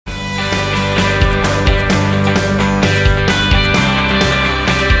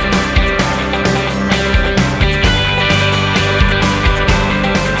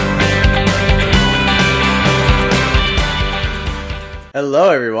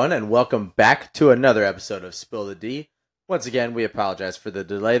Hello, everyone, and welcome back to another episode of Spill the D. Once again, we apologize for the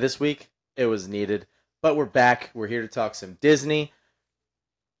delay this week. It was needed, but we're back. We're here to talk some Disney.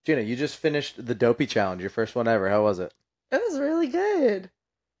 Gina, you just finished the Dopey Challenge, your first one ever. How was it? It was really good.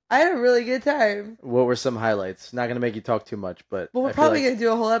 I had a really good time. What were some highlights? Not going to make you talk too much, but Well, we're probably going to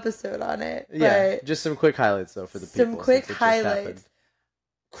do a whole episode on it. Yeah, just some quick highlights, though, for the people. Some quick highlights.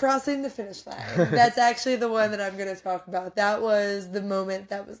 Crossing the finish line. That's actually the one that I'm going to talk about. That was the moment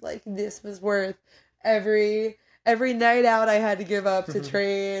that was like, this was worth every night out I had to give up to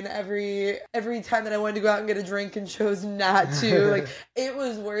train, every time that I wanted to go out and get a drink and chose not to. Like, it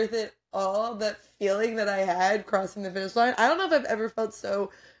was worth it all. That feeling that I had crossing the finish line. I don't know if I've ever felt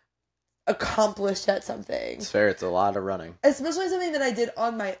so accomplished at something. It's fair. It's a lot of running. Especially something that I did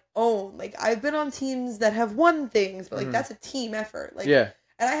on my own. Like, I've been on teams that have won things, but, like, that's a team effort. Like, yeah.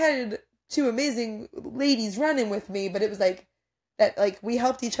 And I had two amazing ladies running with me, but it was like that. Like, we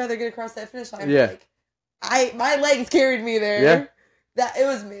helped each other get across that finish line. Yeah. Like, my legs carried me there. Yeah. That it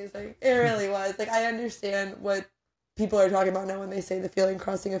was amazing. It really was. Like, I understand what people are talking about now when they say the feeling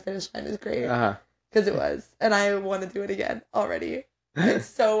crossing a finish line is great. Because it was, and I want to do it again already. I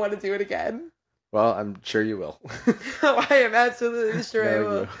so want to do it again. Well, I'm sure you will. I am absolutely sure I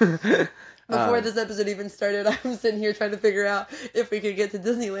will. Before this episode even started, I'm sitting here trying to figure out if we could get to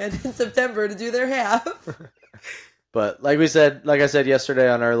Disneyland in September to do their half. But like I said yesterday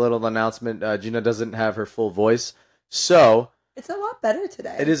on our little announcement, Gina doesn't have her full voice, so it's a lot better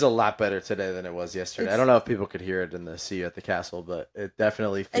today. It is a lot better today than it was yesterday. I don't know if people could hear it in the See You at the Castle, but it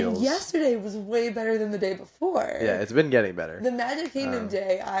definitely feels. And yesterday was way better than the day before. Yeah, it's been getting better. The Magic Kingdom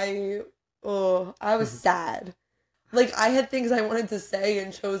day, I was sad. Like, I had things I wanted to say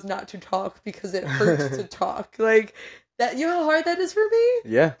and chose not to talk because it hurts to talk. Like, that, you know how hard that is for me?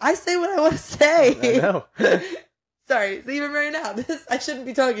 Yeah. I say what I want to say. I know. Sorry, so even right now, I shouldn't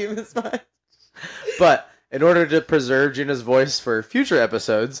be talking this much. But in order to preserve Gina's voice for future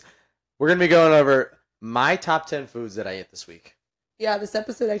episodes, we're going to be going over my top 10 foods that I ate this week. Yeah, this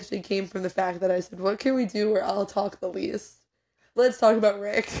episode actually came from the fact that I said, what can we do where I'll talk the least? Let's talk about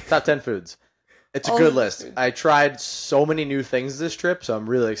Rick. Top 10 foods. It's a good list. I tried so many new things this trip, so I'm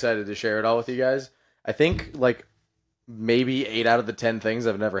really excited to share it all with you guys. I think, like, maybe 8 out of the 10 things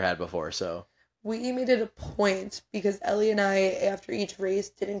I've never had before, so. We made it a point, because Ellie and I, after each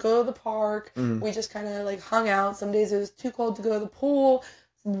race, didn't go to the park. We just kind of, like, hung out. Some days it was too cold to go to the pool.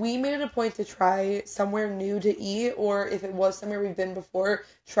 We made it a point to try somewhere new to eat, or if it was somewhere we've been before,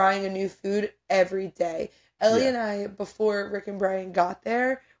 trying a new food every day. Ellie and I, before Rick and Brian got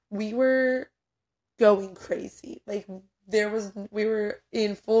there, we were going crazy. Like, we were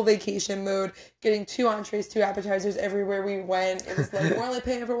in full vacation mode, getting 2 entrees, 2 appetizers everywhere we went. It was like, we're only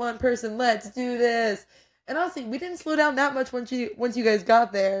paying for 1 person, let's do this. And honestly, we didn't slow down that much once you guys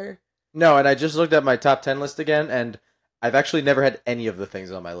got there. No, and I just looked at my top 10 list again, and I've actually never had any of the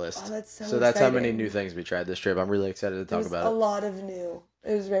things on my list. Oh, that's so exciting. That's how many new things we tried this trip. I'm really excited to talk about it. A lot of new.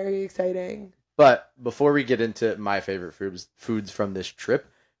 It was very exciting. But before we get into my favorite foods from this trip,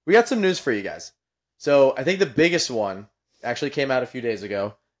 we got some news for you guys. So I think the biggest one actually came out a few days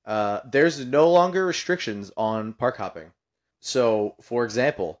ago. There's no longer restrictions on park hopping. So, for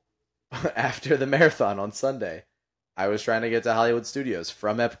example, after the marathon on Sunday, I was trying to get to Hollywood Studios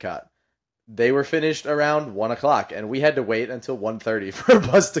from Epcot. They were finished around 1 o'clock, and we had to wait until 1:30 for a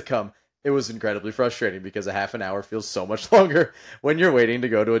bus to come. It was incredibly frustrating because a half an hour feels so much longer when you're waiting to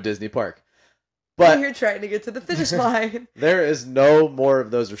go to a Disney park. But you're trying to get to the finish line. There is no more of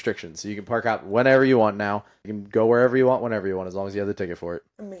those restrictions. So you can park hop whenever you want now. You can go wherever you want, whenever you want, as long as you have the ticket for it.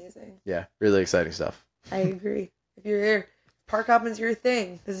 Amazing. Yeah, really exciting stuff. I agree. If you're here, park hopping's your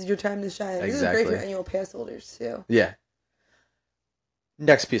thing. This is your time to shine. This is great for annual pass holders, too. Yeah.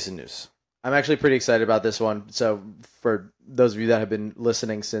 Next piece of news. I'm actually pretty excited about this one. So for those of you that have been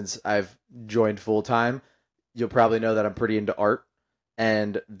listening since I've joined full-time, you'll probably know that I'm pretty into art.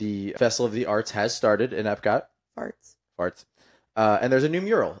 And the Festival of the Arts has started in Epcot. Farts. And there's a new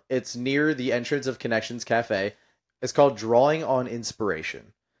mural. It's near the entrance of Connections Cafe. It's called Drawing on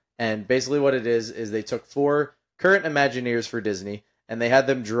Inspiration. And basically what it is they took 4 current Imagineers for Disney, and they had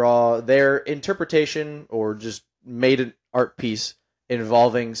them draw their interpretation or just made an art piece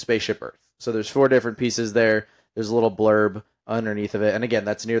involving Spaceship Earth. So there's 4 different pieces there. There's a little blurb underneath of it. And again,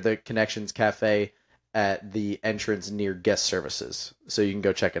 that's near the Connections Cafe at the entrance near guest services. So you can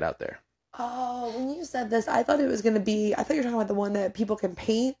go check it out there. Oh, when you said this, I thought you were talking about the one that people can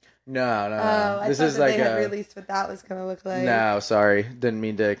paint. No. I thought they had released what that was going to look like. No, sorry. Didn't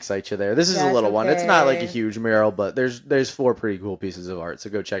mean to excite you there. This is a little one. It's not like a huge mural, but there's 4 pretty cool pieces of art, so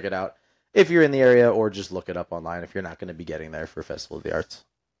go check it out. if you're in the area, or just look it up online if you're not going to be getting there for Festival of the Arts.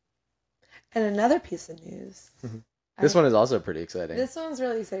 And another piece of news. This one is also pretty exciting. This one's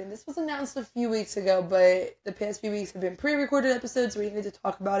really exciting. This was announced a few weeks ago, but the past few weeks have been pre-recorded episodes, so we need to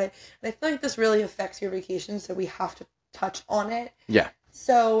talk about it. And I feel like this really affects your vacation, so we have to touch on it. Yeah.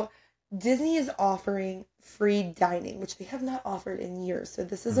 So Disney is offering free dining, which they have not offered in years. So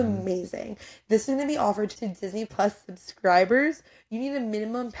this is amazing. This is going to be offered to Disney Plus subscribers. You need a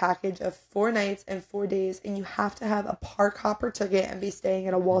minimum package of 4 nights and 4 days, and you have to have a park hopper ticket and be staying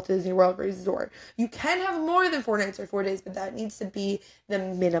at a Walt Disney World resort. You can have more than 4 nights or 4 days, but that needs to be the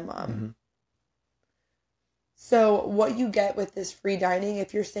minimum. So what you get with this free dining,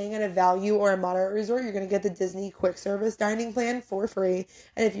 if you're staying at a value or a moderate resort, you're going to get the Disney quick service dining plan for free.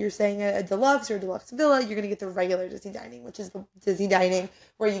 And if you're staying at a deluxe or deluxe villa, you're going to get the regular Disney dining, which is the Disney dining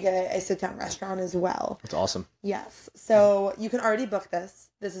where you get a sit-down restaurant as well. That's awesome. Yes. So you can already book this.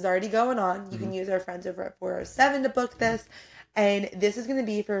 This is already going on. You can use our friends over at 407 to book this. And this is going to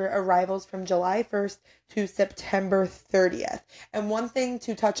be for arrivals from July 1st to September 30th. And one thing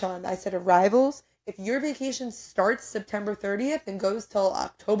to touch on, I said arrivals. If your vacation starts September 30th and goes till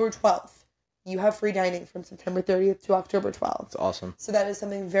October 12th, you have free dining from September 30th to October 12th. That's awesome. So that is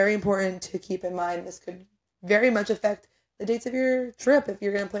something very important to keep in mind. This could very much affect the dates of your trip if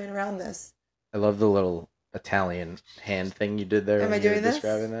you're going to plan around this. I love the little Italian hand thing you did there. Am I doing this?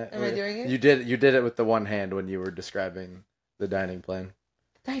 Describing that. Am I doing it? You did it with the one hand when you were describing the dining plan.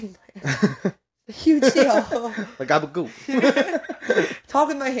 Dining plan. A huge deal. Like gabagool. Talk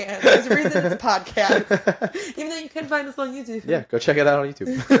with my hands. There's a reason it's a podcast. Even though you can find this on YouTube. Yeah, go check it out on YouTube.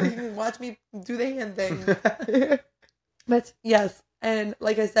 You can watch me do the hand thing. But yes, and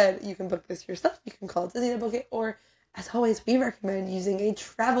like I said, you can book this yourself. You can call Disney to book it, or as always, we recommend using a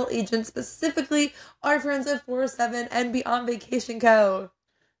travel agent, specifically our friends at 407 and Beyond Vacation Co.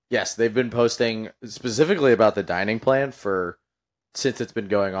 Yes, they've been posting specifically about the dining plan since it's been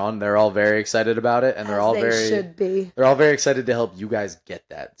going on. They're all very excited about it, and they're all very excited to help you guys get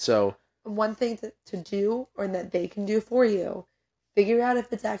that. So one thing to do, or that they can do for you, figure out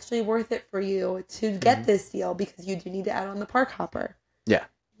if it's actually worth it for you to get this deal, because you do need to add on the park hopper. Yeah.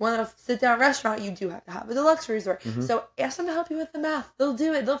 Want a sit-down restaurant, you do have to have a deluxe resort. So ask them to help you with the math. They'll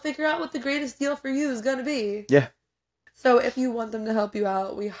do it. They'll figure out what the greatest deal for you is going to be. Yeah. So if you want them to help you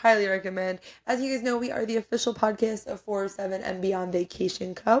out, we highly recommend. As you guys know, we are the official podcast of 407 and Beyond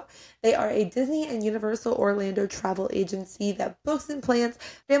Vacation Co. They are a Disney and Universal Orlando travel agency that books and plans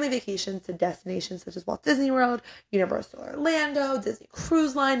family vacations to destinations such as Walt Disney World, Universal Orlando, Disney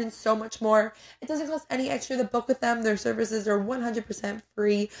Cruise Line, and so much more. It doesn't cost any extra to book with them. Their services are 100%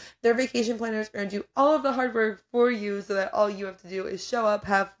 free. Their vacation planners are going to do all of the hard work for you, so that all you have to do is show up,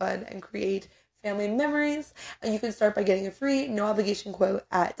 have fun, and create family memories. And you can start by getting a free, no obligation quote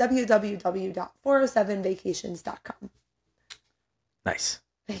at www.407vacations.com. Nice.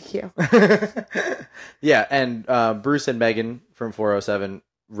 Thank you. Yeah, and Bruce and Megan from 407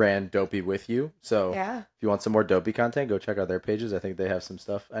 ran Dopey with you. So if you want some more Dopey content, go check out their pages. I think they have some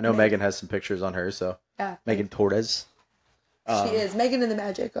stuff. I know Megan has some pictures on hers. So yeah, Megan Torres. She is Megan in the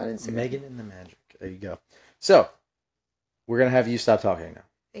Magic on Instagram. Megan in the Magic. There you go. So we're gonna have you stop talking now.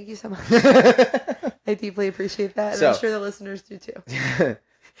 Thank you so much. I deeply appreciate that, and I'm sure the listeners do too.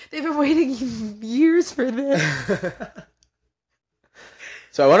 They've been waiting years for this.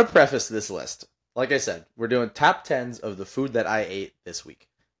 So I want to preface this list. Like I said, we're doing top 10s of the food that I ate this week,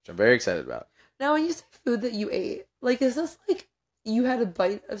 which I'm very excited about. Now, when you say food that you ate, like, is this like you had a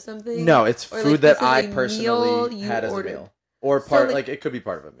bite of something? No, it's food like, that I personally had as a meal. Or part, so, like it could be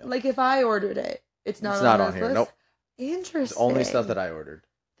part of a meal. Like if I ordered it, it's not on here. List? Nope. Interesting. It's only stuff that I ordered.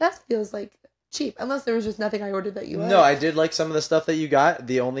 That feels like cheap, unless there was just nothing I ordered that you liked. No, I did like some of the stuff that you got.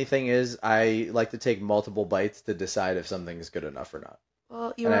 The only thing is I like to take multiple bites to decide if something is good enough or not.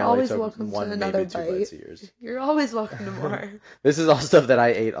 Well, you're always welcome to another bite. You're always welcome to more. This is all stuff that I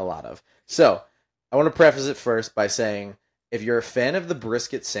ate a lot of. So, I want to preface it first by saying, if you're a fan of the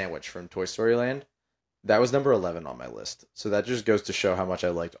brisket sandwich from Toy Story Land, that was number 11 on my list. So that just goes to show how much I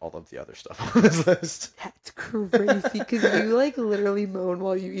liked all of the other stuff on this list. That's crazy, because you like literally moan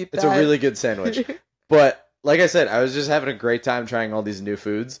while you eat that. It's a really good sandwich. But like I said, I was just having a great time trying all these new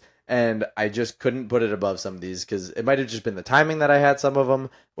foods, and I just couldn't put it above some of these because it might have just been the timing that I had some of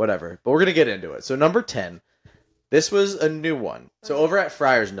them, whatever. But we're going to get into it. So number 10, this was a new one. So over at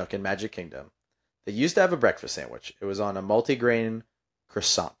Friar's Nook in Magic Kingdom, they used to have a breakfast sandwich. It was on a multigrain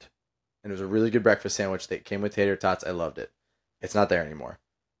croissant. And it was a really good breakfast sandwich that came with tater tots. I loved it. It's not there anymore.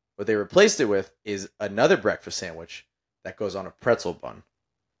 What they replaced it with is another breakfast sandwich that goes on a pretzel bun.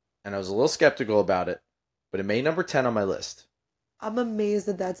 And I was a little skeptical about it, but it made number 10 on my list. I'm amazed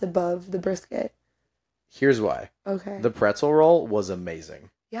that that's above the brisket. Here's why. Okay. The pretzel roll was amazing.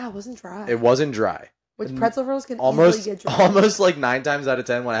 Yeah, it wasn't dry. It wasn't dry. Which pretzel rolls can almost easily get dry. almost like 9 times out of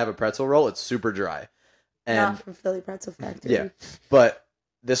 10 when I have a pretzel roll, it's super dry. And not from Philly Pretzel Factory. Yeah, but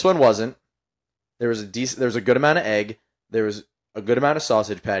this one wasn't. There was a good amount of egg. There was a good amount of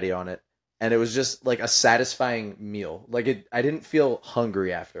sausage patty on it, and it was just like a satisfying meal. Like I didn't feel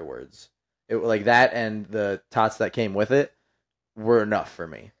hungry afterwards. It like that, and the tots that came with it were enough for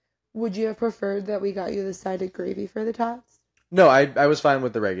me. Would you have preferred that we got you the side of gravy for the tots? No, I was fine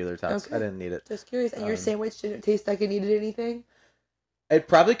with the regular tots. Okay. I didn't need it. Just curious. And your sandwich didn't taste like it needed anything? It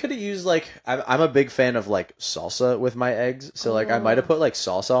probably could have used like I'm a big fan of like salsa with my eggs, so like I might have put like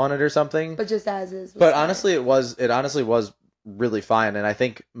salsa on it or something. But just as is. But honestly, it honestly was really fine, and I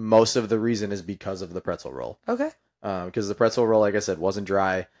think most of the reason is because of the pretzel roll. Okay. Because the pretzel roll, like I said, wasn't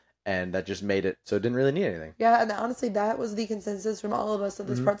dry, and that just made it so it didn't really need anything. Yeah, and honestly, that was the consensus from all of us that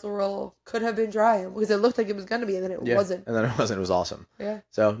this pretzel roll could have been dry because it looked like it was going to be, and then it wasn't. And then it wasn't. It was awesome. Yeah.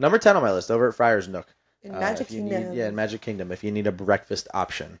 So number 10 on my list, over at Friar's Nook. In Magic Kingdom. In Magic Kingdom, if you need a breakfast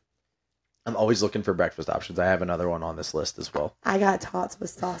option. I'm always looking for breakfast options. I have another one on this list as well. I got tots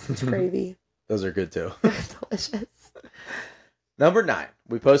with sausage gravy. Those are good too. Delicious. Number 9.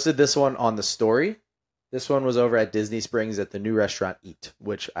 We posted this one on the story. This one was over at Disney Springs at the new restaurant Eat,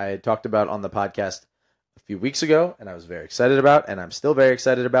 which I had talked about on the podcast a few weeks ago, and I was very excited about, and I'm still very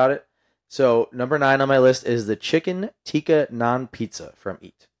excited about it. So number 9 on my list is the chicken tikka naan pizza from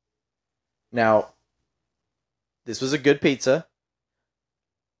Eat. Now, this was a good pizza.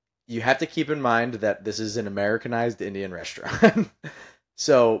 You have to keep in mind that this is an Americanized Indian restaurant.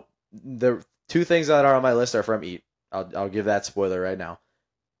 So the 2 things that are on my list are from Eat. I'll give that spoiler right now.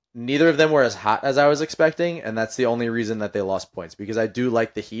 Neither of them were as hot as I was expecting, and that's the only reason that they lost points, because I do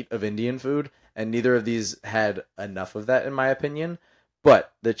like the heat of Indian food, and neither of these had enough of that in my opinion.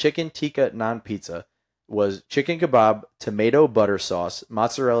 But the chicken tikka naan pizza was chicken kebab, tomato butter sauce,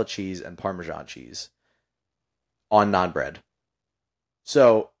 mozzarella cheese, and Parmesan cheese on naan bread.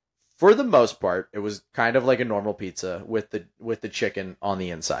 So for the most part, it was kind of like a normal pizza with the chicken on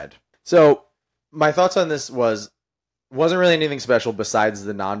the inside. So my thoughts on this wasn't really anything special besides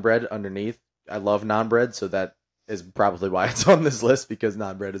the naan bread underneath. I love naan bread, so that is probably why it's on this list, because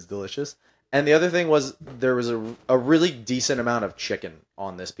naan bread is delicious. And the other thing was there was a really decent amount of chicken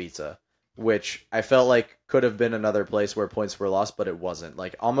on this pizza, which I felt like could have been another place where points were lost, but it wasn't.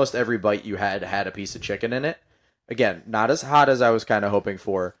 Like almost every bite you had a piece of chicken in it. Again, not as hot as I was kind of hoping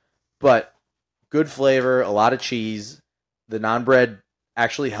for, but good flavor, a lot of cheese. The naan bread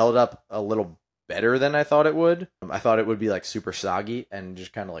actually held up a little better than I thought it would. I thought it would be like super soggy and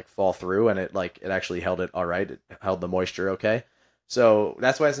just kind of like fall through, and it actually held it all right. It held the moisture okay. So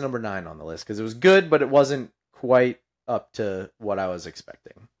that's why it's number 9 on the list, because it was good, but it wasn't quite up to what I was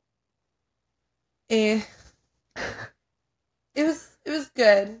expecting. It was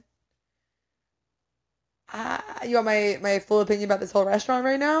good. You want my full opinion about this whole restaurant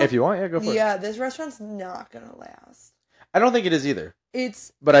right now? If you want, yeah, go for it. Yeah, this restaurant's not gonna last. I don't think it is either.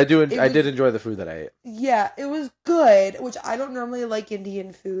 But I did enjoy the food that I ate. Yeah, it was good, which I don't normally like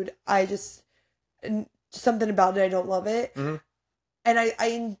Indian food. Just something about it, I don't love it. Mm-hmm. And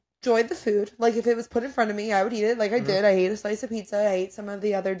I enjoyed the food. Like, if it was put in front of me, I would eat it. Like I did. I ate a slice of pizza. I ate some of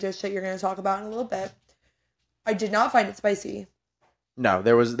the other dish that you're going to talk about in a little bit. I did not find it spicy. No,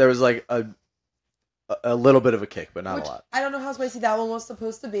 there was like a little bit of a kick, but not a lot. I don't know how spicy that one was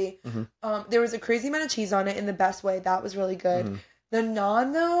supposed to be. Mm-hmm. There was a crazy amount of cheese on it in the best way. That was really good. Mm-hmm. The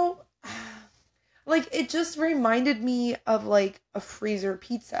naan, though, like, it just reminded me of, like, a freezer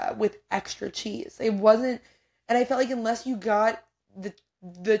pizza with extra cheese. It wasn't, and I felt like unless you got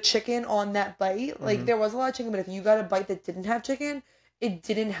the chicken on that bite, like, there was a lot of chicken, but if you got a bite that didn't have chicken, it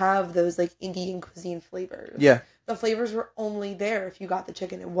didn't have those, like, Indian cuisine flavors. Yeah. The flavors were only there if you got the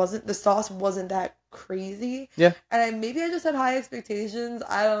chicken. The sauce wasn't that crazy. Yeah. And maybe I just had high expectations.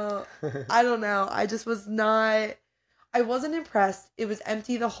 I don't know. I wasn't impressed. It was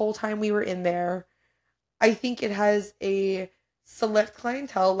empty the whole time we were in there. I think it has a select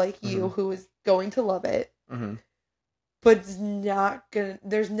clientele like you who is going to love it. Mm-hmm. But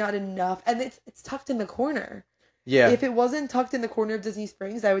there's not enough. And it's tucked in the corner. Yeah. If it wasn't tucked in the corner of Disney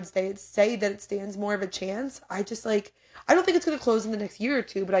Springs, I would say that it stands more of a chance. I don't think it's going to close in the next year or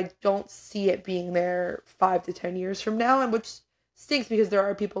two, but I don't see it being there 5 to 10 years from now, and which stinks because there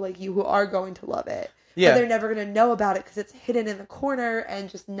are people like you who are going to love it. Yeah. But they're never going to know about it because it's hidden in the corner and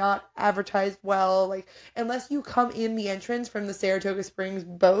just not advertised well. Like, unless you come in the entrance from the Saratoga Springs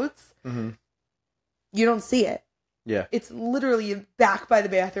boats, you don't see it. Yeah. It's literally back by the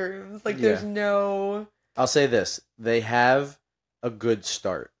bathrooms. Like, there's no... I'll say this. They have a good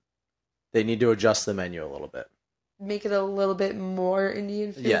start. They need to adjust the menu a little bit. Make it a little bit more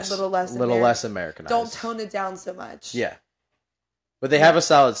Indian food, Yes, a little less less Americanized. Don't tone it down so much. Yeah. But they have a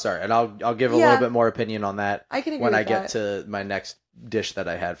solid start, and I'll give a little bit more opinion on that I can agree when with I get that. to my next dish that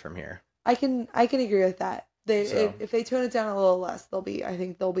I had from here. I can agree with that. If they tone it down a little less, I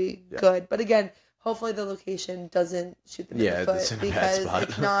think they'll be good. But again, hopefully the location doesn't shoot them in the foot it's in a because bad spot.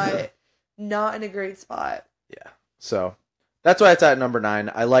 It's not in a great spot. Yeah. So that's why it's at number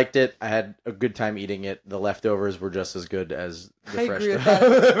 9. I liked it. I had a good time eating it. The leftovers were just as good as the fresh. I agree with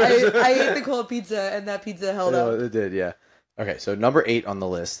that. I ate the cold pizza, and that pizza held up. It did, yeah. Okay, so number 8 on the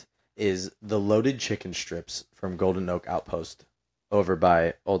list is the loaded chicken strips from Golden Oak Outpost over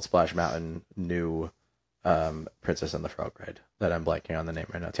by Old Splash Mountain, new Princess and the Frog ride that I'm blanking on the name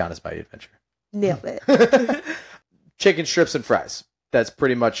right now. Tiana's Bayou Adventure. Nailed it. Chicken strips and fries. That's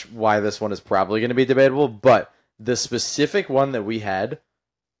pretty much why this one is probably going to be debatable, but the specific one that we had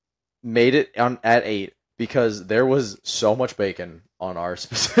made it at 8 because there was so much bacon on our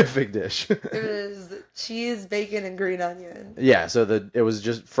specific dish. It was cheese, bacon, and green onion. Yeah, so it was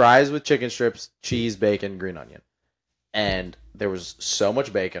just fries with chicken strips, cheese, bacon, green onion. And there was so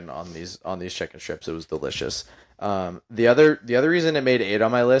much bacon on these chicken strips. It was delicious. The other reason it made 8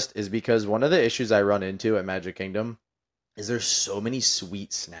 on my list is because one of the issues I run into at Magic Kingdom is there's so many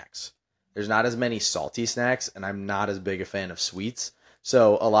sweet snacks. There's not as many salty snacks, and I'm not as big a fan of sweets.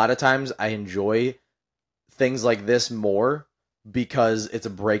 So a lot of times I enjoy things like this more because it's a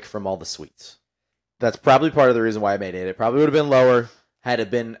break from all the sweets. That's probably part of the reason why I made 8. It probably would have been lower had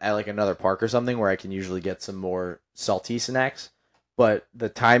it been at like another park or something where I can usually get some more salty snacks. But the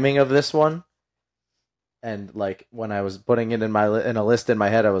timing of this one, and like when I was putting it in a list in my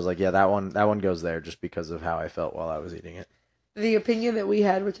head, I was like, yeah, that one goes there just because of how I felt while I was eating it. The opinion that we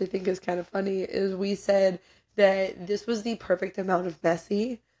had, which I think is kind of funny, is we said that this was the perfect amount of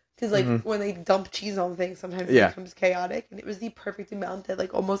messy. Because, like, when they dump cheese on things, sometimes it becomes chaotic. And it was the perfect amount that,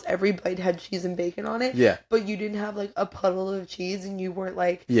 like, almost every bite had cheese and bacon on it. Yeah. But you didn't have, like, a puddle of cheese. And you weren't,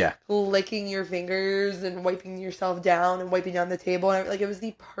 like, licking your fingers and wiping yourself down and wiping down the table. And, like, it was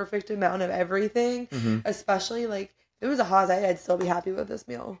the perfect amount of everything. Especially, like, if it was a Haas, I'd still be happy with this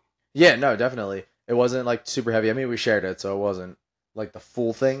meal. Yeah, no, definitely. It wasn't, like, super heavy. I mean, we shared it, so it wasn't, like, the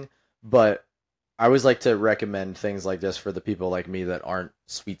full thing. But I always like to recommend things like this for the people like me that aren't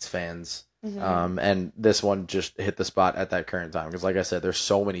sweets fans. And this one just hit the spot at that current time. Because like I said, there's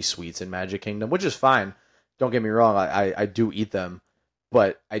so many sweets in Magic Kingdom, which is fine. Don't get me wrong. I do eat them,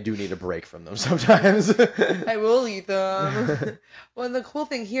 but I do need a break from them sometimes. I will eat them. Well, and the cool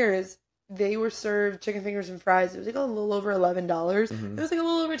thing here is they were served chicken fingers and fries. It was like a little over $11. It was like a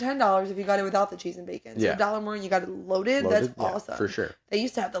little over $10 if you got it without the cheese and bacon. So $1 more and you got it loaded. That's awesome. For sure. They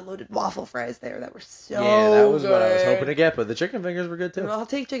used to have the loaded waffle fries there that were so good. Yeah, that was what I was hoping to get, but the chicken fingers were good too. Well, I'll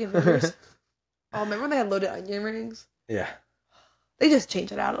take chicken fingers. Remember when they had loaded onion rings? Yeah. They just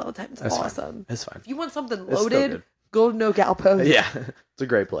change it out all the time. It's That's awesome. Fine. It's fine. If you want something loaded, Golden Oak Outpost. Yeah, it's a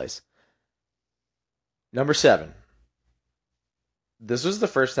great place. Number 7. This was the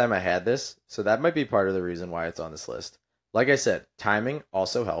first time I had this, so that might be part of the reason why it's on this list. Like I said, timing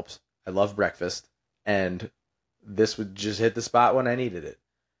also helps. I love breakfast, and this would just hit the spot when I needed it.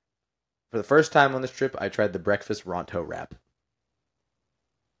 For the first time on this trip, I tried the breakfast Ronto wrap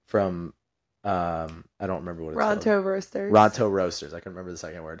from, I don't remember what it's called. Ronto Roasters. Ronto Roasters. I can remember the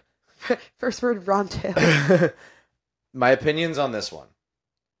second word. First word, Ronto. My opinions on this one.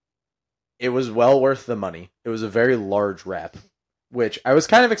 It was well worth the money. It was a very large wrap, which I was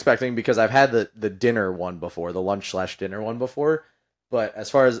kind of expecting because I've had the dinner one before, the lunch/dinner one before. But as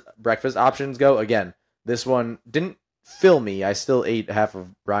far as breakfast options go, again, this one didn't fill me. I still ate half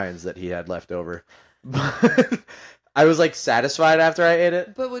of Brian's that he had left over. But I was like satisfied after I ate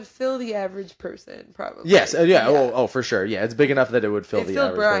it. But would fill the average person, probably. Yes, yeah. Oh, for sure. Yeah, it's big enough that it would fill the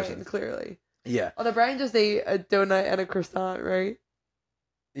average Brian, person. Clearly. Yeah. Although Brian just ate a donut and a croissant, right?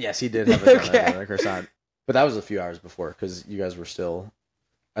 Yes, he did have a donut and a croissant. But that was a few hours before because you guys were still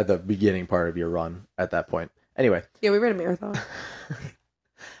at the beginning part of your run at that point. Anyway. Yeah, we ran a marathon.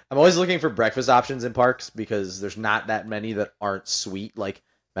 I'm always looking for breakfast options in parks because there's not that many that aren't sweet. Like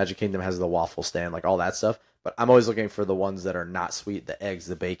Magic Kingdom has the waffle stand, like all that stuff. But I'm always looking for the ones that are not sweet, the eggs,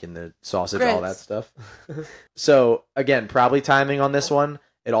 the bacon, the sausage, all that stuff. So, again, probably timing on this one.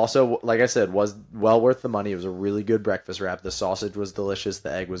 It also, like I said, was well worth the money. It was a really good breakfast wrap. The sausage was delicious.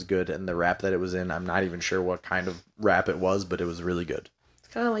 The egg was good. And the wrap that it was in, I'm not even sure what kind of wrap it was, but it was really good. It's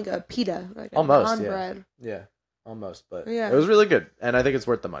kind of like a pita. Like almost, a bread. Yeah, almost. But yeah. It was really good. And I think it's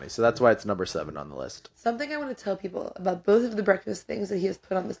worth the money. So that's why it's number 7 on the list. Something I want to tell people about both of the breakfast things that he has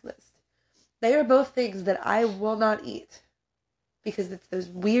put on this list. They are both things that I will not eat. because it's those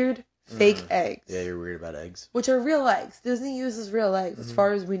weird fake eggs. Yeah, you're weird about eggs. Which are real eggs. Disney uses real eggs as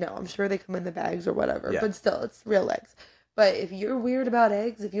far as we know. I'm sure they come in the bags or whatever, but still, it's real eggs. But if you're weird about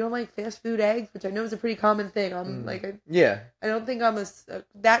eggs, if you don't like fast food eggs, which I know is a pretty common thing, I don't think I'm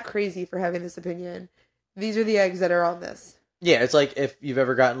that crazy for having this opinion. These are the eggs that are on this. Yeah, it's like if you've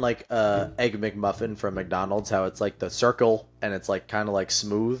ever gotten like a Egg McMuffin from McDonald's, how it's like the circle and it's like kind of like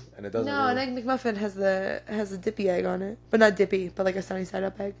smooth and it doesn't. No, an Egg McMuffin has a dippy egg on it, but not dippy, but like a sunny side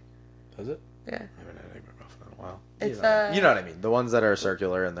up egg. Does it? Yeah. I haven't had Egg McMuffin in a while. It's you know what I mean. The ones that are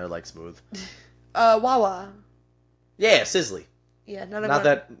circular and they're like smooth. Wawa. Yeah, sizzly. Yeah, not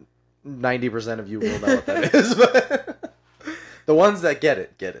that 90% of you will know what that is, but the ones that get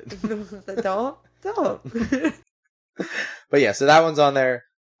it. The ones that don't. But yeah, so that one's on there.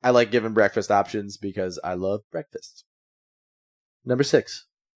 I like giving breakfast options because I love breakfast. Number 6.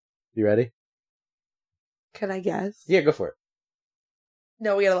 You ready? Can I guess? Yeah, go for it.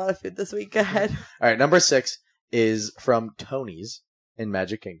 No, we had a lot of food this week. Go ahead. All right, number 6 is from Tony's in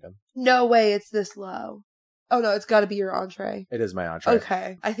Magic Kingdom. No way it's this low. Oh, no, it's got to be your entree. It is my entree.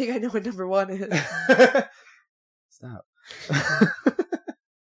 Okay. I think I know what number 1 is. Stop.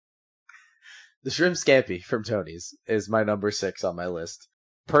 The shrimp scampi from Tony's is my number 6 on my list.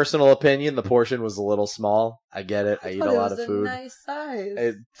 Personal opinion, the portion was a little small. I get it. I eat a lot of food. It was a nice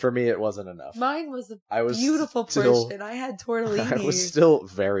size. For me, it wasn't enough. Mine was a beautiful portion. I had tortellini. I was still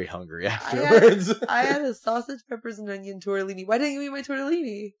very hungry afterwards. I had a sausage, peppers, and onion tortellini. Why didn't you eat my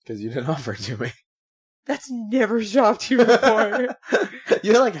tortellini? Because you didn't offer it to me. That's never shocked you before.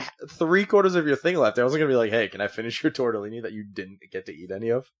 You had like 3/4 of your thing left. I wasn't going to be like, hey, can I finish your tortellini that you didn't get to eat any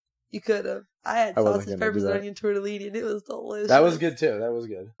of? You could have. I had sausage, peppers, and onion tortellini, and it was delicious. That was good, too. That was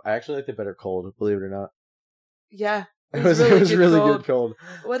good. I actually liked it better cold, believe it or not. Yeah. It was really good cold.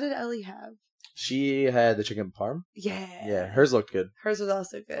 What did Ellie have? She had the chicken parm. Yeah. Yeah, hers looked good. Hers was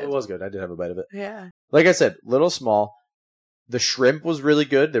also good. It was good. I did have a bite of it. Yeah. Like I said, little small. The shrimp was really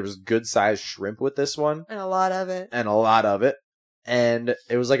good. There was good sized shrimp with this one. And a lot of it. And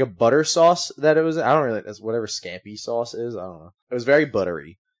it was like a butter sauce that it was. I don't really, it's whatever scampi sauce is. I don't know. It was very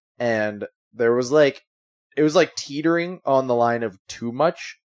buttery. And there was like, it was like teetering on the line of too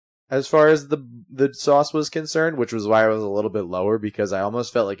much as far as the sauce was concerned, which was why I was a little bit lower because I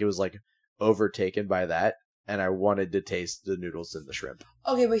almost felt like it was like overtaken by that. And I wanted to taste the noodles and the shrimp.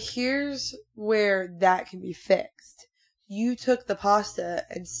 Okay, but here's where that can be fixed. You took the pasta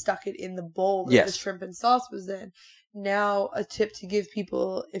and stuck it in the bowl that the shrimp and sauce was in. Now, a tip to give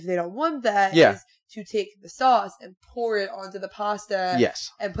people if they don't want that is to take the sauce and pour it onto the pasta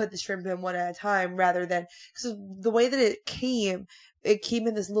and put the shrimp in one at a time rather than... Because the way that it came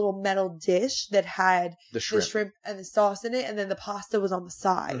in this little metal dish that had the shrimp and the sauce in it, and then the pasta was on the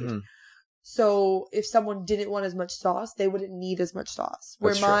side. Mm-hmm. So if someone didn't want as much sauce, they wouldn't need as much sauce.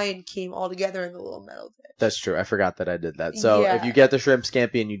 Where mine came all together in the little metal dish. That's true. I forgot that I did that. So if you get the shrimp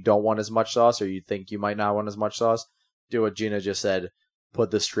scampi and you don't want as much sauce, or you think you might not want as much sauce, do what Gina just said.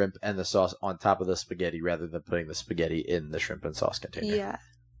 Put the shrimp and the sauce on top of the spaghetti rather than putting the spaghetti in the shrimp and sauce container.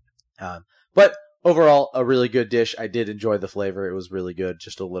 Yeah. But overall, a really good dish. I did enjoy the flavor. It was really good.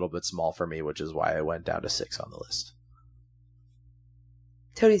 Just a little bit small for me, which is why I went down to 6 on the list.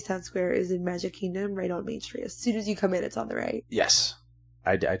 Tony's Town Square is in Magic Kingdom, right on Main Street. As soon as you come in, it's on the right. Yes.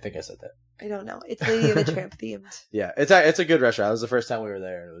 I think I said that. I don't know. It's Lady and the Tramp themed. Yeah, it's a good restaurant. It was the first time we were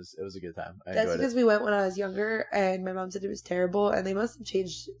there, and it was a good time. That's because we went when I was younger, and my mom said it was terrible, and they must have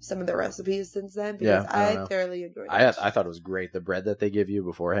changed some of the recipes since then, because I thoroughly enjoyed it. I thought it was great. The bread that they give you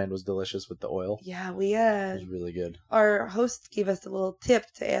beforehand was delicious with the oil. Yeah, it was really good. Our host gave us a little tip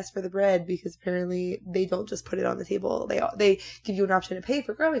to ask for the bread, because apparently they don't just put it on the table. They give you an option to pay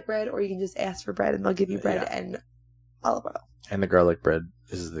for garlic bread, or you can just ask for bread, and they'll give you bread and olive oil. And the garlic bread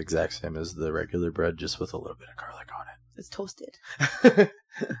is the exact same as the regular bread, just with a little bit of garlic on it. It's toasted.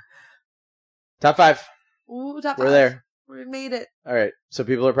 Top 5. Ooh, top 5. We're there. We made it. All right. So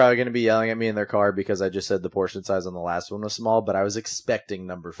people are probably going to be yelling at me in their car because I just said the portion size on the last one was small, but I was expecting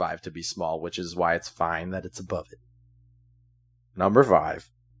number 5 to be small, which is why it's fine that it's above it. Number 5.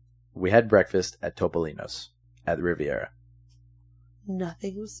 We had breakfast at Topolino's at the Riviera.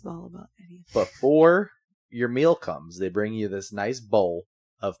 Nothing was small about anything. Before your meal comes, they bring you this nice bowl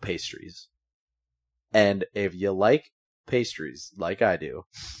of pastries. And if you like pastries, like I do,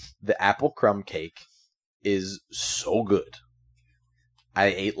 the apple crumb cake is so good. I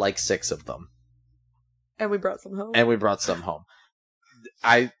ate like 6 of them. And we brought some home.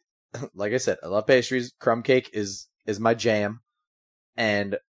 Like I said, I love pastries. Crumb cake is my jam.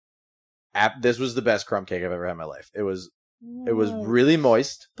 And this was the best crumb cake I've ever had in my life. It was It was really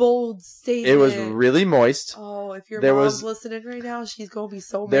moist. Bold statement. It was really moist. Oh, if your mom's listening right now, she's going to be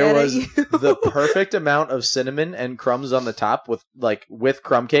so mad at you. There was the perfect amount of cinnamon and crumbs on the top with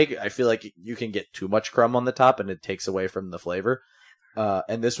crumb cake. I feel like you can get too much crumb on the top and it takes away from the flavor.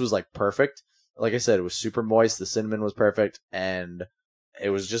 And this was like perfect. Like I said, it was super moist. The cinnamon was perfect. And it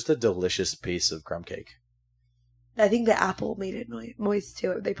was just a delicious piece of crumb cake. I think the apple made it moist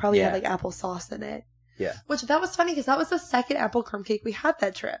too. They probably had like apple sauce in it. Yeah. Which that was funny because that was the second apple crumb cake we had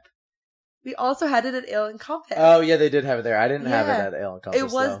that trip. We also had it at Ale and Compass. Oh, yeah, they did have it there. I didn't have it at Ale and Compass.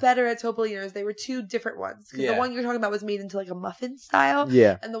 It was better at Topolino's. They were two different ones. Because the one you're talking about was made into like a muffin style.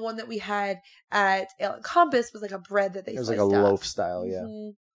 Yeah. And the one that we had at Ale and Compass was like a bread that they sliced up. It was like a loaf style, yeah.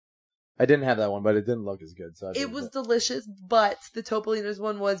 Mm-hmm. I didn't have that one, but it didn't look as good. So it was delicious, but the Topolino's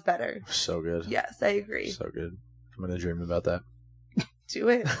one was better. So good. Yes, I agree. So good. I'm going to dream about that. Do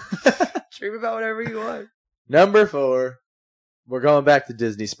it. Dream about whatever you want. Number 4, we're going back to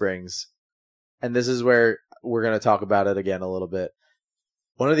Disney Springs. And this is where we're going to talk about it again a little bit.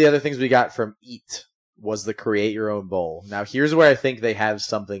 One of the other things we got from Eat was the Create Your Own Bowl. Now, here's where I think they have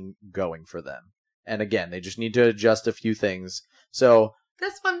something going for them. And again, they just need to adjust a few things. So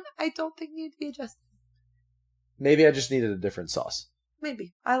this one, I don't think needed to be adjusted. Maybe I just needed a different sauce.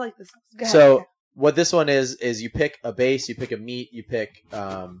 Maybe. I like this sauce. Go ahead. So what this one is you pick a base, you pick a meat, you pick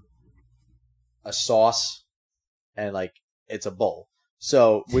a sauce, and like it's a bowl.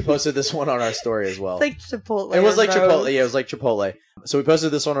 So we posted this one on our story as well. It's like Chipotle. It was like Chipotle. Yeah, it was like Chipotle. So we posted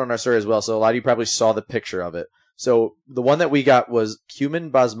this one on our story as well. So a lot of you probably saw the picture of it. So the one that we got was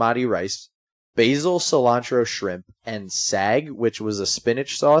cumin basmati rice, basil cilantro shrimp, and sag, which was a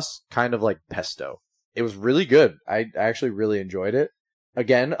spinach sauce, kind of like pesto. It was really good. I actually really enjoyed it.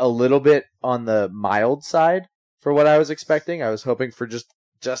 Again, a little bit on the mild side for what I was expecting. I was hoping for just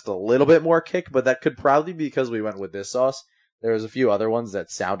a little bit more kick, but that could probably be because we went with this sauce. There was a few other ones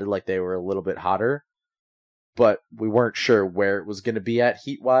that sounded like they were a little bit hotter, but we weren't sure where it was going to be at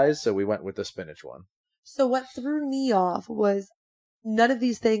heat-wise, so we went with the spinach one. So what threw me off was none of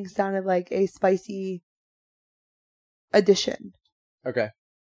these things sounded like a spicy addition. Okay.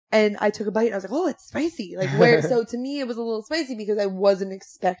 And I took a bite and I was like, oh, it's spicy. Like where? So to me, it was a little spicy because I wasn't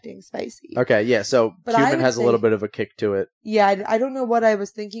expecting spicy. Okay, yeah. So cumin has a little bit of a kick to it. Yeah, I don't know what I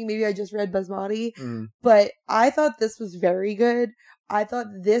was thinking. Maybe I just read basmati. But I thought this was very good. I thought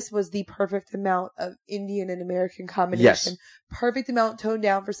this was the perfect amount of Indian and American combination. Yes. Perfect amount toned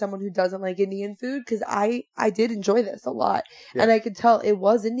down for someone who doesn't like Indian food. Because I did enjoy this a lot. Yeah. And I could tell it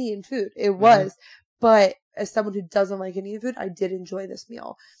was Indian food. It was. But as someone who doesn't like Indian food, I did enjoy this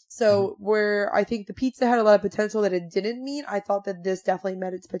meal. So where I think the pizza had a lot of potential that it didn't meet, I thought that this definitely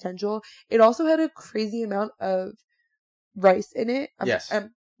met its potential. It also had a crazy amount of rice in it. Yes.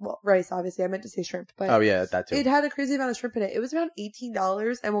 Well, rice, obviously. I meant to say shrimp. But oh, yeah, that too. It had a crazy amount of shrimp in it. It was around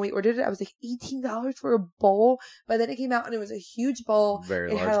 $18. And when we ordered it, I was like, $18 for a bowl? But then it came out and it was a huge bowl.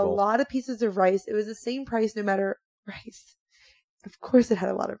 Very large bowl. It had a bowl. lot of pieces of rice. It was the same price no matter rice. Of course it had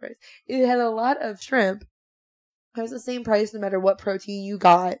a lot of rice. It had a lot of shrimp. It was the same price no matter what protein you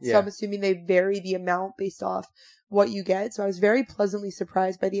got. Yeah. So I'm assuming they vary the amount based off what you get. So I was very pleasantly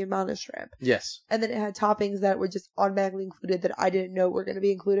surprised by the amount of shrimp. Yes. And then it had toppings that were just automatically included that I didn't know were going to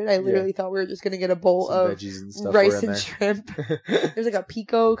be included. I literally thought we were just going to get a bowl of rice and shrimp. There's like a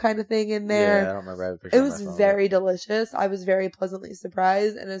pico kind of thing in there. Yeah, I don't remember. It was very delicious. I was very pleasantly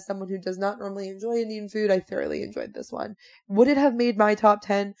surprised. And as someone who does not normally enjoy Indian food, I thoroughly enjoyed this one. Would it have made my top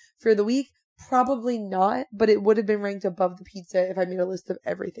 10 for the week? Probably not, but it would have been ranked above the pizza if I made a list of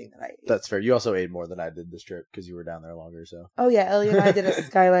everything that I ate. That's fair. You also ate more than I did this trip because you were down there longer. So. Oh yeah, Ellie and I did a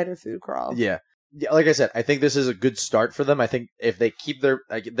Skyliner food crawl. Yeah, like I said, I think this is a good start for them. I think if they keep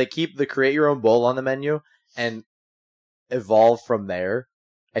the Create Your Own Bowl on the menu and evolve from there,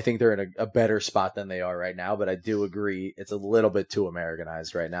 I think they're in a better spot than they are right now. But I do agree it's a little bit too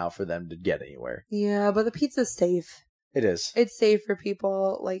Americanized right now for them to get anywhere. Yeah, but the pizza's safe. It is. It's safe for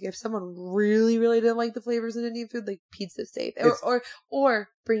people. Like, if someone really, really didn't like the flavors in Indian food, like, pizza's safe. Or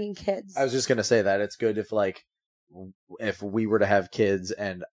bringing kids. I was just going to say that. It's good if we were to have kids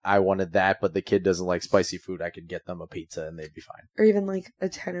and I wanted that, but the kid doesn't like spicy food, I could get them a pizza and they'd be fine. Or even, like, a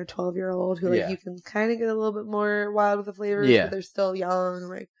 10 or 12-year-old who, you can kind of get a little bit more wild with the flavors, but they're still young.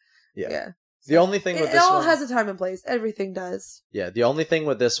 Like, yeah. The only thing with this one... It all has a time and place. Everything does. Yeah, the only thing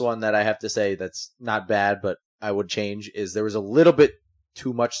with this one that I have to say that's not bad, but I would change is there was a little bit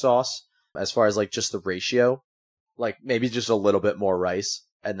too much sauce as far as like just the ratio. Like maybe just a little bit more rice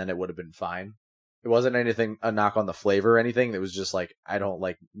and then it would have been fine. It wasn't a knock on the flavor or anything. It was just like, I don't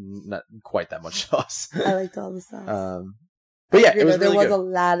like not quite that much sauce. I liked all the sauce. But yeah, it was really There was good. a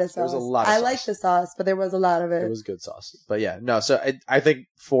lot of sauce. There was a lot of I sauce. like the sauce, but there was a lot of it. It was good sauce. But yeah, no, so I think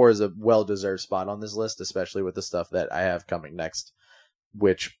 4 is a well-deserved spot on this list, especially with the stuff that I have coming next,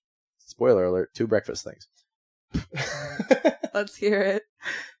 which, spoiler alert, 2 breakfast things. Let's hear it.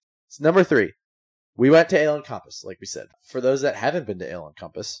 So number 3, we went to Ale and Compass, like we said. For those that haven't been to Ale and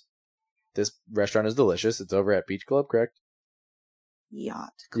Compass, this restaurant is delicious. It's over at Beach Club, correct?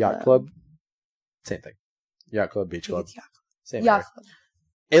 Yacht Club. Yacht Club? Same thing. Yacht Club, Beach Club. Same Yacht thing. Club.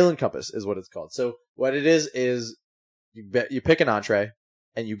 Ale and Compass is what it's called. So what it is you pick an entree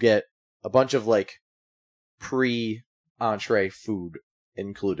and you get a bunch of like pre-entree food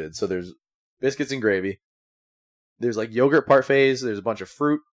included. So there's biscuits and gravy. There's like yogurt parfaits. There's a bunch of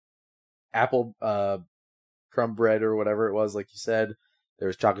fruit, apple crumb bread or whatever it was, like you said. There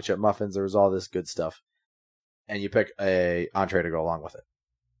was chocolate chip muffins. There was all this good stuff. And you pick a entree to go along with it.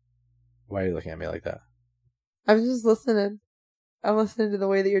 Why are you looking at me like that? I'm just listening. I'm listening to the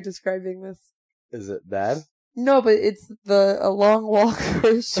way that you're describing this. Is it bad? No, but it's a long walk for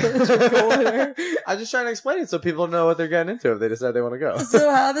a short drink of water. I'm just trying to explain it so people know what they're getting into if they decide they want to go.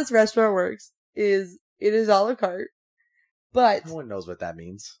 So how this restaurant works is it is a la carte, but No one knows what that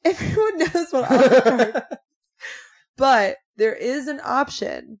means. everyone knows what a la carte is. But there is an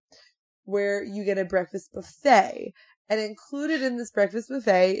option where you get a breakfast buffet, and included in this breakfast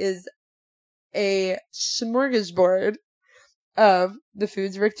buffet is a smorgasbord of the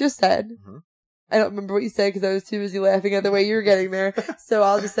foods Rick just said. Mm-hmm. I don't remember what you said because I was too busy laughing at the way you were getting there. So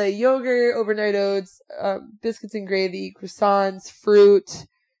I'll just say yogurt, overnight oats, biscuits and gravy, croissants, fruit,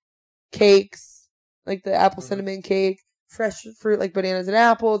 cakes, like the apple cinnamon cake, fresh fruit like bananas and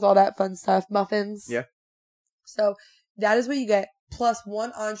apples, all that fun stuff, muffins. Yeah. So that is what you get, plus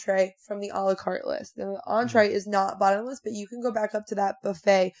 1 entree from the a la carte list. Now, the entree is not bottomless, but you can go back up to that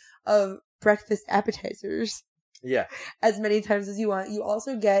buffet of breakfast appetizers. Yeah. As many times as you want. You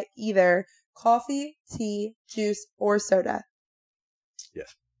also get either coffee, tea, juice, or soda.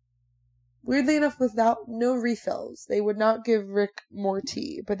 Yes. Weirdly enough, no refills. They would not give Rick more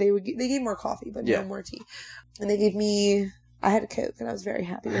tea, but they gave more coffee, but no more tea. And they gave me, I had a Coke and I was very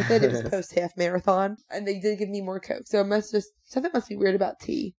happy with it. It was post half marathon, and they did give me more Coke. So something must be weird about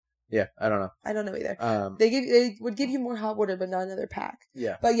tea. Yeah, I don't know. I don't know either. They would give you more hot water, but not another pack.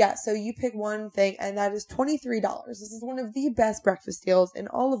 Yeah. But yeah, so you pick one thing, and that is $23. This is one of the best breakfast deals in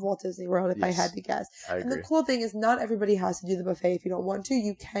all of Walt Disney World, if I had to guess. I agree. And the cool thing is, not everybody has to do the buffet if you don't want to.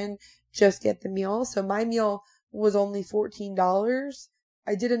 You can just get the meal. So my meal was only $14.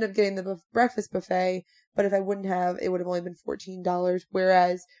 I did end up getting the breakfast buffet, but if I wouldn't have, it would have only been $14.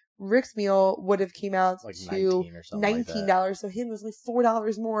 Whereas Rick's meal would have came out like to $19 $19. So him was like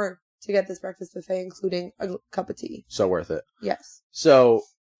 $4 more to get this breakfast buffet, including a cup of tea. So worth it. Yes. So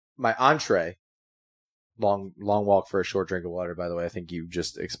my entree, long walk for a short drink of water, by the way. I think you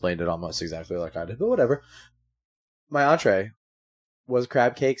just explained it almost exactly like I did, but whatever. My entree was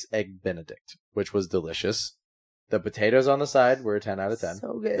crab cakes, egg benedict, which was delicious. The potatoes on the side were a 10 out of 10.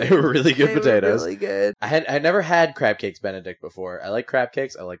 So good. They were really good potatoes. Were really good. I had never had crab cakes benedict before. I like crab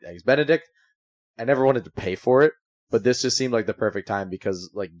cakes. I liked eggs benedict. I never wanted to pay for it, but this just seemed like the perfect time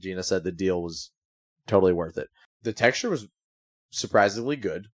because, like Gina said, the deal was totally worth it. The texture was surprisingly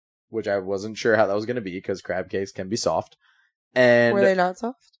good, which I wasn't sure how that was going to be because crab cakes can be soft. And were they not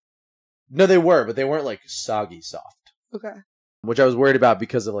soft? No, they were, but they weren't like soggy soft. Okay. Which I was worried about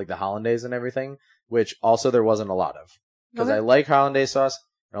because of like the hollandaise and everything, which also there wasn't a lot of. Because Okay. I like hollandaise sauce,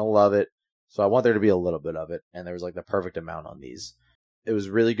 I don't love it, so I want there to be a little bit of it, and there was like the perfect amount on these. It was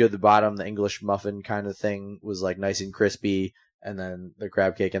really good. The bottom, the English muffin kind of thing, was like nice and crispy, and then the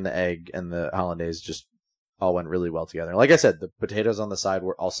crab cake and the egg and the hollandaise just all went really well together. Like I said, the potatoes on the side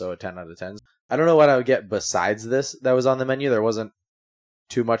were also a 10 out of 10. I don't know what I would get besides this that was on the menu. There wasn't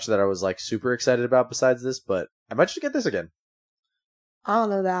too much that I was like super excited about besides this, but I might just get this again. I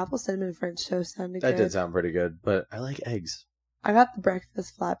don't know. The apple cinnamon French toast sounded good. That did sound pretty good, but I like eggs. I got the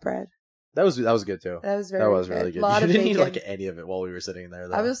breakfast flatbread. That was good too. That was really good. A lot You of didn't eat bacon. like any of it while we were sitting there,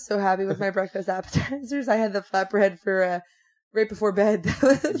 though. I was so happy with my breakfast appetizers. I had the flatbread for right before bed.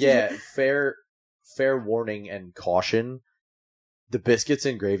 Yeah, fair warning and caution. The biscuits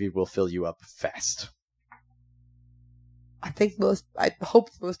and gravy will fill you up fast. I hope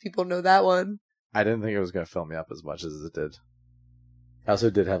most people know that one. I didn't think it was going to fill me up as much as it did. I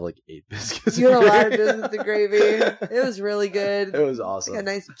also did have like 8 biscuits. You had a lot of biscuits and gravy. It was really good. It was awesome. Like a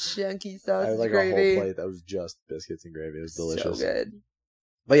nice chunky sausage I had like gravy. a whole plate that was just biscuits and gravy. It was delicious. So good.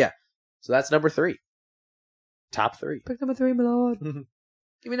 But yeah, so that's number 3. Top 3. Pick number 3, my lord.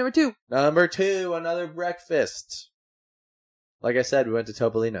 Give me number 2. Number 2, another breakfast. Like I said, we went to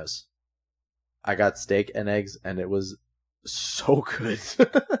Topolino's. I got steak and eggs, and it was so good.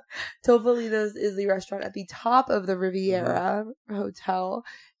 Topolino's is the restaurant at the top of the Riviera Hotel,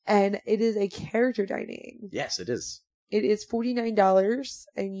 and it is a character dining. Yes, it is. It is $49,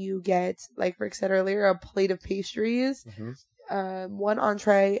 and you get, like Rick said earlier, a plate of pastries, one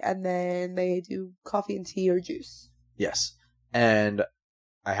entree, and then they do coffee and tea or juice. Yes. And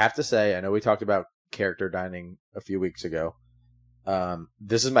I have to say, I know we talked about character dining a few weeks ago.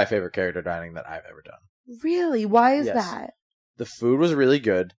 This is my favorite character dining that I've ever done. Really? Why is that? The food was really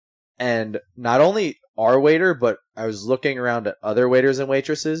good. And not only our waiter, but I was looking around at other waiters and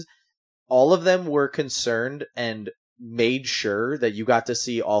waitresses. All of them were concerned and made sure that you got to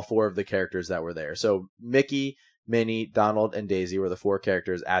see all 4 of the characters that were there. So Mickey, Minnie, Donald, and Daisy were the 4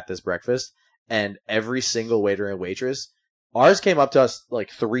 characters at this breakfast. And every single waiter and waitress, ours came up to us like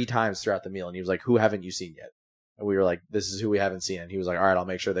 3 times throughout the meal. And he was like, who haven't you seen yet? And we were like, this is who we haven't seen. And he was like, all right, I'll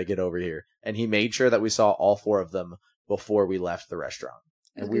make sure they get over here. And he made sure that we saw all 4 of them before we left the restaurant.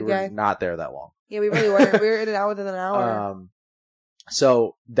 And we were not there that long. Yeah, we really were. We were in and out within an hour.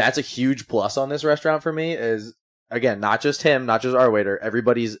 So that's a huge plus on this restaurant for me is, again, not just him, not just our waiter,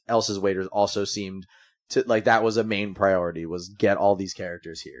 everybody else's waiters also seemed to, like, that was a main priority, was get all these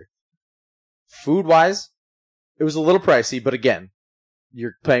characters here. Food-wise, it was a little pricey, but again,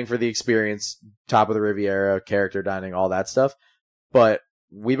 you're paying for the experience, top of the Riviera, character dining, all that stuff. But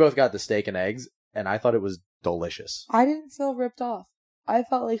we both got the steak and eggs, and I thought it was delicious. I didn't feel ripped off. I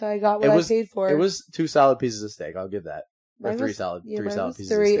felt like I got what I paid for. It was 2 solid pieces of steak, I'll give that. Or 3 solid pieces of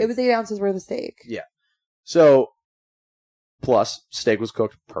steak. It was 8 ounces worth of steak. Yeah. So, plus, steak was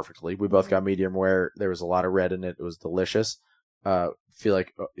cooked perfectly. We both got medium rare. There was a lot of red in it. It was delicious. Feel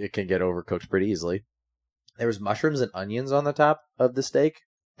like it can get overcooked pretty easily. There was mushrooms and onions on the top of the steak.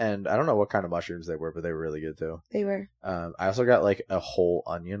 And I don't know what kind of mushrooms they were, but they were really good too. They were. I also got like a whole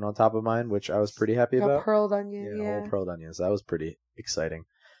onion on top of mine, which I was pretty happy about. A pearled onion, yeah. A whole pearled onion. So that was pretty exciting.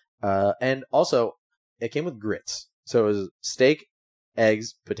 And also, it came with grits. So it was steak,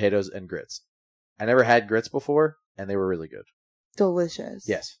 eggs, potatoes, and grits. I never had grits before, and they were really good. Delicious.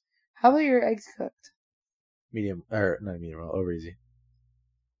 Yes. How about your eggs cooked? Medium, or not medium well, over easy.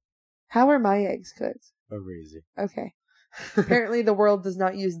 How are my eggs cooked? Over easy. Okay. Apparently the world does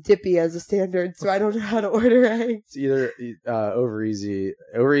not use dippy as a standard, so I don't know how to order eggs. It's either over easy.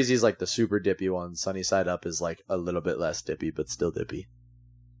 Over easy is like the super dippy one. Sunny side up is like a little bit less dippy, but still dippy.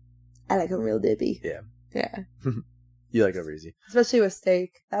 I like them real dippy. Yeah. Yeah. You like over easy. Especially with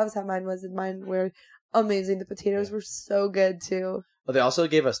steak. That was how mine was, and mine were amazing. The potatoes were so good too. Well, they also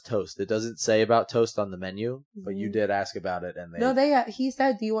gave us toast. It doesn't say about toast on the menu, but you did ask about it, and he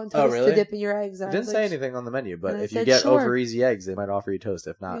said, "Do you want toast to dip in your eggs?" And it didn't say anything on the menu, but if you get over easy eggs, they might offer you toast.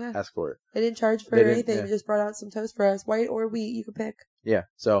 If not, ask for it. They didn't charge for anything. They just brought out some toast for us, white or wheat. You could pick. Yeah,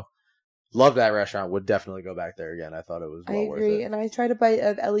 so love that restaurant. Would definitely go back there again. I thought it was well worth it. I agree, and I tried a bite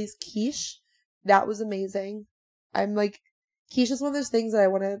of Ellie's quiche. That was amazing. I'm like, quiche is one of those things that I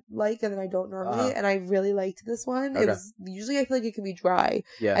want to like and then I don't normally, and I really liked this one. Okay. It was usually I feel like it can be dry,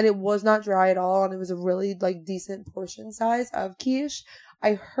 and it was not dry at all, and it was a really like decent portion size of quiche.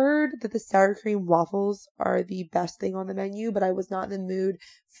 I heard that the sour cream waffles are the best thing on the menu, but I was not in the mood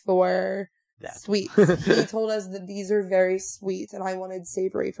for sweets. He told us that these are very sweet, and I wanted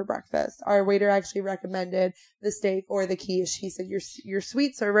savory for breakfast. Our waiter actually recommended the steak or the quiche. He said, your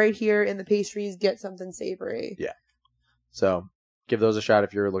sweets are right here in the pastries. Get something savory. Yeah. So give those a shot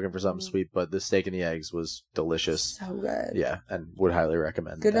if you're looking for something sweet, but the steak and the eggs was delicious. So good. Yeah, and would highly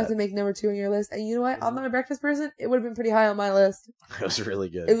recommend Good enough to make number 2 on your list. And you know what? I'm not a breakfast person. It would have been pretty high on my list. It was really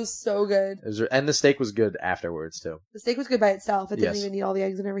good. It was so good. And the steak was good afterwards, too. The steak was good by itself. It didn't even need all the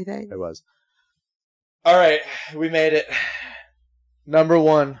eggs and everything. It was. All right, we made it. Number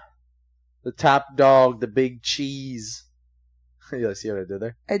 1, the top dog, the big cheese. You see what I did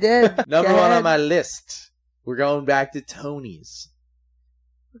there? I did. Number 1 on my list. We're going back to Tony's.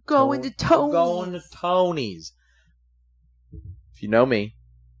 We're going to Tony's. If you know me,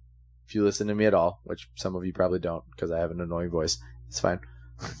 if you listen to me at all, which some of you probably don't because I have an annoying voice, it's fine.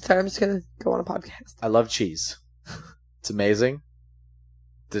 Sorry, I'm just going to go on a podcast. I love cheese. It's amazing.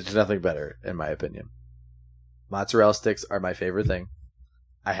 There's nothing better, in my opinion. Mozzarella sticks are my favorite thing.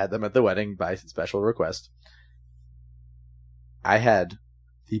 I had them at the wedding by special request. I had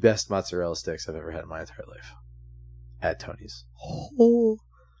the best mozzarella sticks I've ever had in my entire life at Tony's. Oh,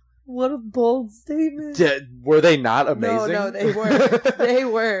 what a bold statement. Were they not amazing? No, they were. They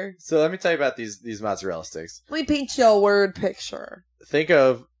were. So let me tell you about these mozzarella sticks. Let me paint you a word picture. Think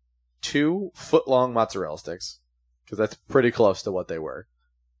of 2 foot-long mozzarella sticks, because that's pretty close to what they were,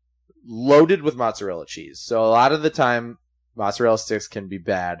 loaded with mozzarella cheese. So a lot of the time, mozzarella sticks can be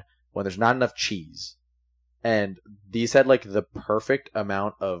bad when there's not enough cheese. And these had like the perfect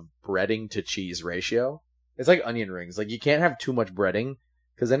amount of breading to cheese ratio. It's like onion rings. Like you can't have too much breading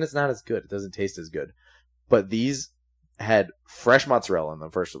because then it's not as good. It doesn't taste as good. But these had fresh mozzarella in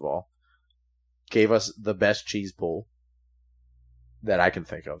them, first of all. Gave us the best cheese pull that I can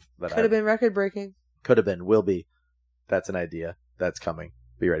think of. That could have been record breaking. Could have been. Will be. That's an idea. That's coming.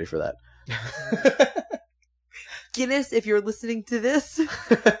 Be ready for that. Guinness, if you're listening to this.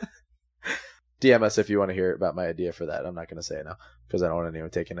 DM us if you want to hear about my idea for that. I'm not going to say it now because I don't want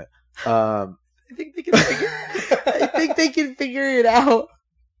anyone taking it. I think they can figure it out.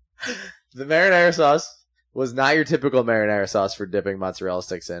 The marinara sauce was not your typical marinara sauce for dipping mozzarella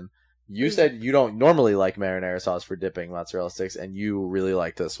sticks in. You said you don't normally like marinara sauce for dipping mozzarella sticks, and you really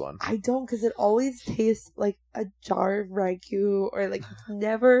like this one. I don't, because it always tastes like a jar of ragu, or like it's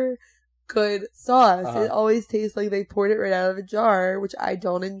never good sauce. It always tastes like they poured it right out of a jar, which I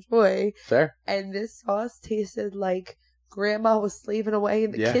don't enjoy. Fair. And this sauce tasted like grandma was slaving away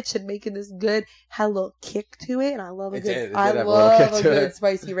in the kitchen making this good, had a little kick to it, and I love a good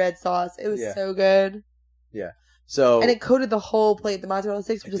spicy red sauce. It was so good. Yeah. So, and it coated the whole plate. The mozzarella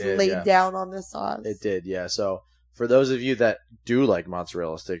sticks were just laid down on the sauce. It did, yeah. So for those of you that do like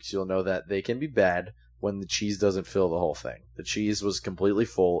mozzarella sticks, you'll know that they can be bad when the cheese doesn't fill the whole thing. The cheese was completely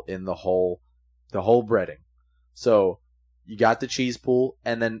full in the whole breading. So you got the cheese pool,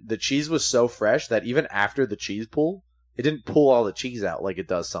 and then the cheese was so fresh that even after the cheese pool, it didn't pull all the cheese out like it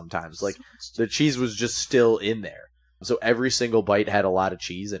does sometimes. Like the cheese was just still in there. So every single bite had a lot of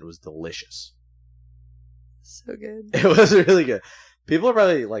cheese, and it was delicious. So good. It was really good. People are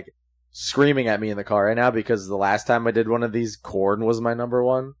probably like screaming at me in the car right now because the last time I did one of these, corn was my number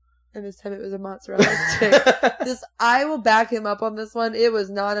one. And this time it was a mozzarella stick. I will back him up on this one. It was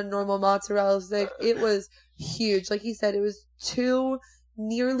not a normal mozzarella stick. It was huge. Like he said, it was 2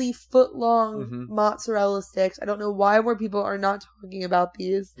 nearly foot-long mozzarella sticks. I don't know why more people are not talking about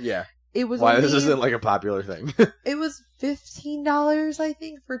these. Yeah. It was why this isn't like a popular thing. It was $15, I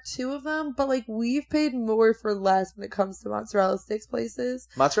think, for 2 of them. But like we've paid more for less when it comes to mozzarella sticks places.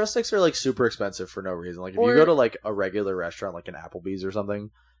 Mozzarella sticks are like super expensive for no reason. Like if you go to like a regular restaurant, like an Applebee's or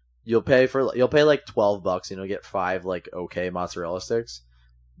something, you'll pay like $12 and you'll get 5 like okay mozzarella sticks.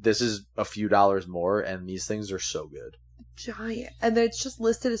 This is a few dollars more, and these things are so good. Giant, and then it's just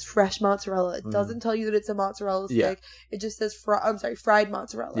listed as fresh mozzarella. It doesn't tell you that it's a mozzarella stick. Yeah. It just says fried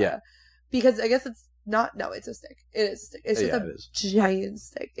mozzarella. Yeah. Because I guess it's not. No, it's a stick. It is a stick. It's just a giant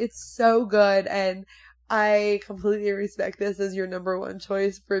stick. It's so good, and I completely respect this as your number one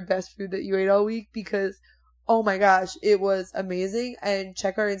choice for best food that you ate all week because, oh my gosh, it was amazing. And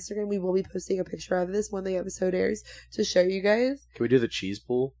check our Instagram. We will be posting a picture of this when the episode airs to show you guys. Can we do the cheese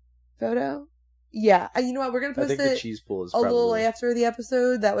pool photo? Yeah. And you know what? We're going to post the cheese pool is little after the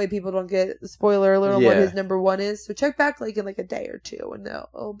episode. That way people don't get the spoiler alert on what his number one is. So check back like in like a day or two and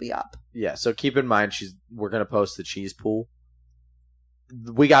it'll be up. Yeah. So keep in mind, we're going to post the cheese pool.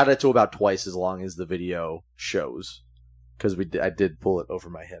 We got it to about twice as long as the video shows. Because I did pull it over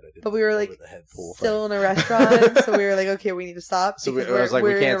my head. But we were like still in a restaurant, so we were like, okay, we need to stop. So I was like,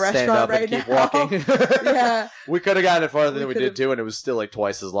 we can't stand up and keep walking. Yeah, we could have gotten it farther than we did too, and it was still like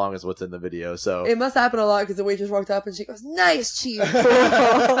twice as long as what's in the video. So it must happen a lot because the waitress walked up and she goes, "Nice cheese."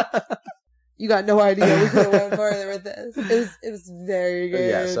 You got no idea we could have went further with this. It was very good.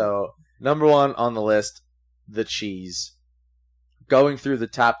 Yeah. So number one on the list, the cheese. Going through the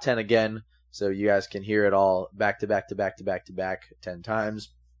top 10 again. So you guys can hear it all back to back 10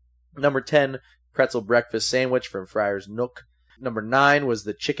 times. Number 10, pretzel breakfast sandwich from Friar's Nook. Number 9 was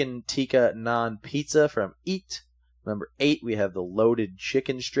the chicken tikka naan pizza from Eat. Number 8, we have the loaded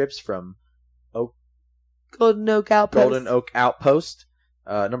chicken strips from Golden Oak Outpost.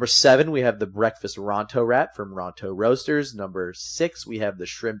 Number 7, we have the breakfast Ronto wrap from Ronto Roasters. Number 6, we have the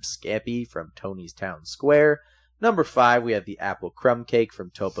shrimp scampi from Tony's Town Square. Number 5, we have the apple crumb cake from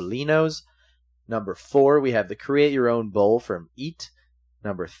Topolino's. Number 4, we have the Create Your Own Bowl from Eat.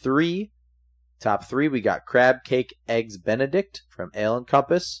 Number 3, top 3, we got Crab Cake Eggs Benedict from Ale and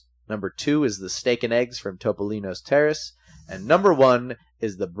Compass. Number 2 is the Steak and Eggs from Topolino's Terrace. And number 1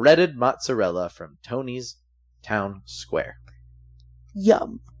 is the Breaded Mozzarella from Tony's Town Square.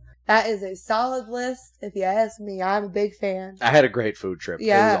 Yum. That is a solid list. If you ask me, I'm a big fan. I had a great food trip.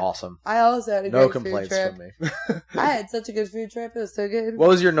 Yeah, it was awesome. I also had a great food trip. No complaints from me. I had such a good food trip. It was so good. What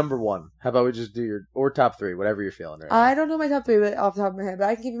was your number 1? How about we just do or top 3, whatever you're feeling right now. I don't know my top 3 off the top of my head, but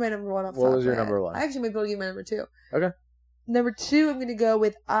I can give you my number 1 off the top of my head. What was your number 1? I actually might be able to give you my number 2. Okay. Number 2, I'm going to go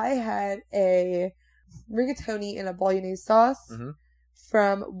with I had a rigatoni and a bolognese sauce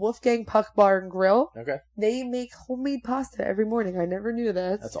from Wolfgang Puck Bar and Grill. Okay. They make homemade pasta every morning. I never knew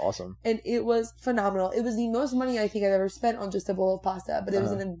this. That's awesome. And it was phenomenal. It was the most money I think I've ever spent on just a bowl of pasta, but it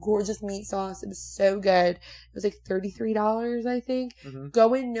was in a gorgeous meat sauce. It was so good. It was like $33, I think. Mm-hmm.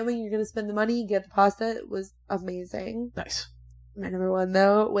 Go in knowing you're going to spend the money, get the pasta. It was amazing. Nice. My number one,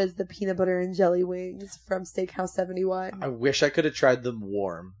 though, was the peanut butter and jelly wings from Steakhouse 71. I wish I could have tried them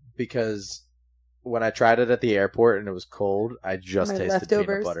warm, because when I tried it at the airport and it was cold, I just tasted leftovers.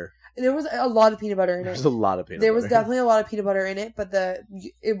 Peanut butter. There was a lot of peanut butter in it. There's a lot of peanut butter. There was definitely a lot of peanut butter in it, but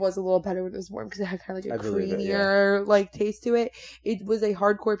it was a little better when it was warm because it had kind of like a creamier like taste to it. It was a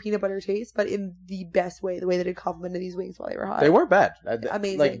hardcore peanut butter taste, but in the best way, the way that it complemented these wings while they were hot. They weren't bad.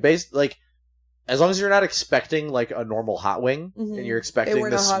 Amazing. As long as you're not expecting like a normal hot wing, and you're expecting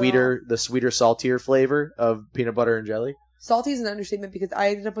the sweeter, saltier flavor of peanut butter and jelly. Salty is an understatement because I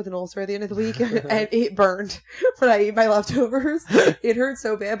ended up with an ulcer at the end of the week and it burned when I ate my leftovers. It hurt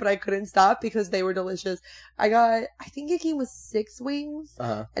so bad, but I couldn't stop because they were delicious. I think it came with 6 wings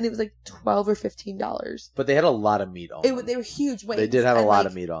and it was like $12 or $15. But they had a lot of meat on them. They were huge wings. They did have a lot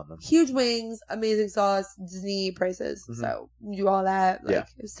of meat on them. Huge wings, amazing sauce, Disney prices. Mm-hmm. So you do all that. It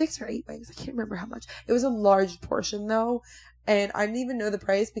was 6 or 8 wings. I can't remember how much. It was a large portion though. And I didn't even know the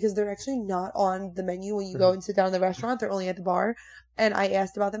price because they're actually not on the menu when you go and sit down in the restaurant. They're only at the bar. And I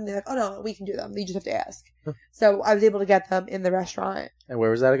asked about them. They're like, oh, no, we can do them. You just have to ask. So I was able to get them in the restaurant. And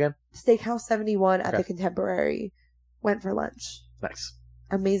where was that again? Steakhouse 71 at the Contemporary. Went for lunch. Nice.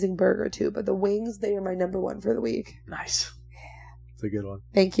 Amazing burger, too. But the wings, they are my number one for the week. Nice. It's a good one.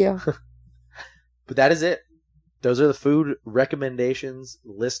 Thank you. But that is it. Those are the food recommendations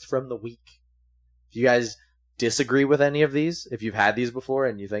list from the week. If you guys disagree with any of these, if you've had these before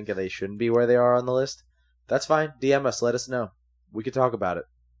and you think they shouldn't be where they are on the list, that's fine. DM us, let us know. We can talk about it.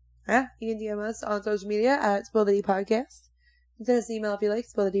 Yeah, you can DM us on social media at Spill the Tea Podcast. You can send us an email if you like,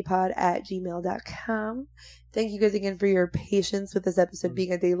 spillthedpod@gmail.com. Thank you guys again for your patience with this episode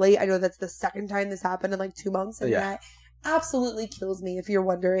being a day late. I know that's the second time this happened in like 2 months, and that absolutely kills me if you're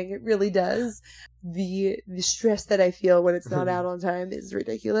wondering. It really does. The stress that I feel when it's not out on time is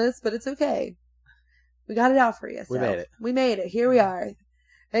ridiculous, but it's okay. We got it out for you. So we made it. Here we are.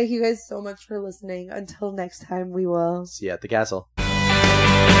 Thank you guys so much for listening. Until next time, we will see you at the castle.